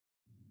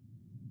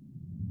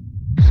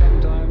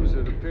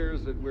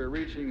appears that we're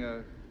reaching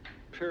a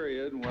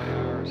period when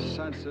our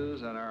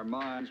senses and our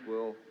minds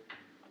will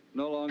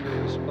no longer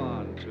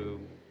respond to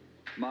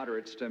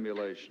moderate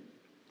stimulation.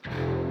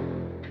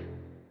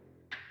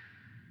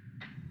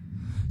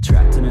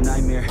 Trapped in a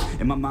nightmare,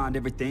 in my mind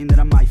everything that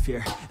I might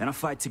fear, and I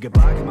fight to get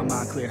by, get my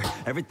mind clear.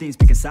 Everything's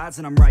picking sides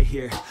and I'm right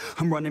here.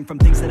 I'm running from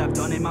things that I've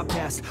done in my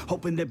past,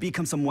 hoping to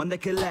become someone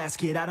that could last.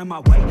 Get out of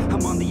my way,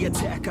 I'm on the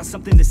attack. Got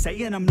something to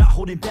say and I'm not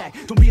holding back.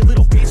 Don't be a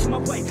little bitch in my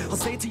way, I'll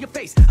say it to your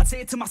face. I'd say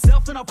it to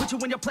myself and I'll put you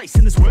in your place.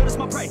 In this world is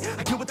my prey,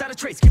 I kill without a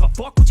trace. Give a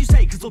fuck what you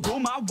say, cause they'll do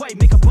my way.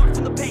 Make a buck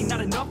from the pain,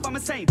 not enough, I'm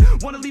insane.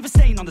 Wanna leave a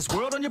stain on this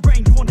world, on your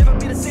brain. You won't ever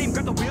be the same,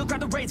 grab the wheel,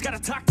 grab the reins.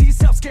 Gotta talk to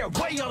yourself, scare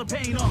away all the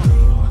pain.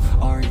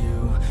 Who are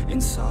you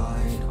inside?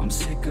 I'm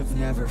sick of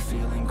never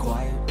feeling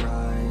quite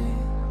right.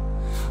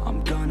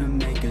 I'm gonna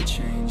make a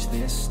change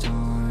this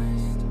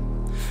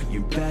time.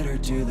 You better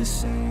do the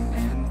same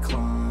and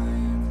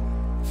climb.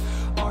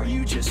 Are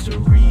you just a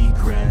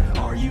regret?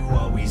 Are you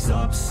always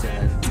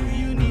upset? Do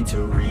you need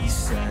to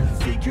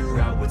reset? Figure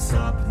out what's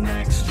up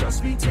next.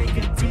 Trust me, take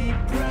a deep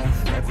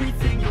breath.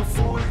 Everything you'll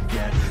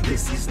forget.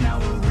 This is now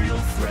a real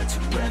threat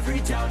to every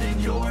doubt in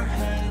your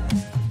head.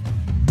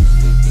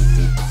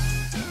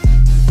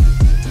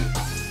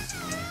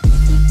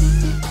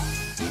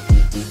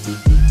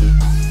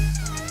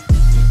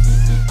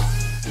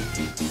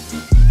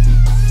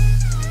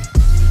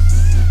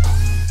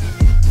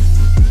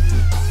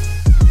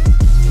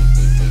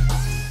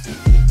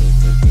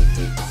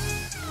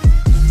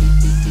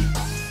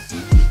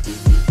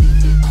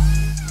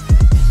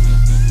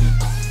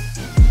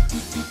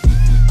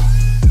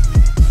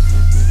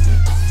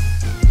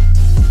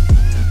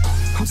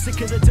 Sick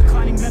of the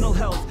declining mental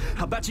health.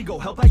 How about you go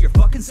help out your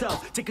fucking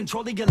self? Take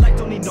control of your life,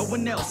 don't need no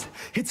one else.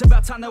 It's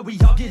about time that we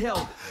all get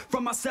help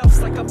from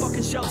ourselves, like a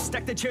fucking shelf.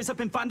 Stack the chairs up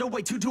and find a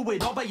way to do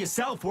it all by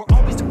yourself. We're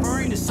always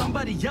deferring to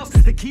somebody else.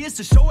 The key is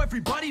to show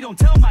everybody, don't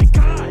tell. My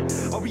God,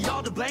 are we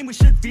all to blame? We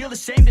should feel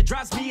ashamed. It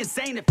drives me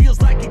insane. It feels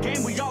like a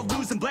game. We all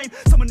lose and blame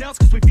someone else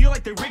cause we feel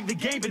like they rigged the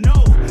game. But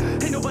no,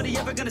 ain't nobody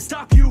ever gonna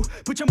stop you.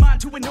 Put your mind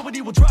to it,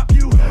 nobody will drop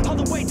you. All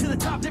the way to the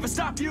top, never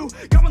stop you.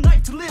 Got one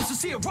life to live, so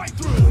see it right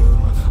through.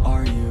 Who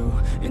are you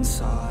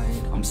inside?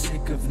 I'm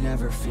sick of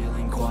never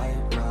feeling quite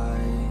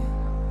right.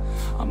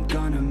 I'm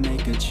gonna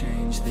make a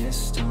change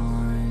this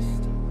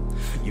time.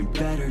 You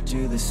better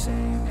do the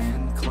same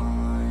and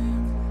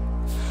climb.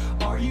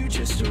 Are you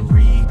just a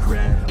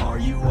regret? Are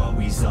you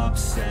always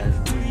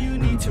upset? Do you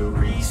need to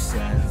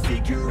reset?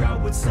 Figure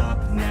out what's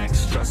up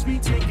next. Trust me,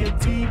 take a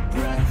deep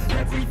breath.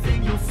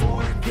 Everything you'll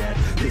forget.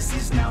 This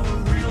is now a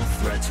real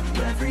threat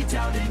to every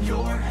doubt in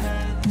your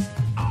head.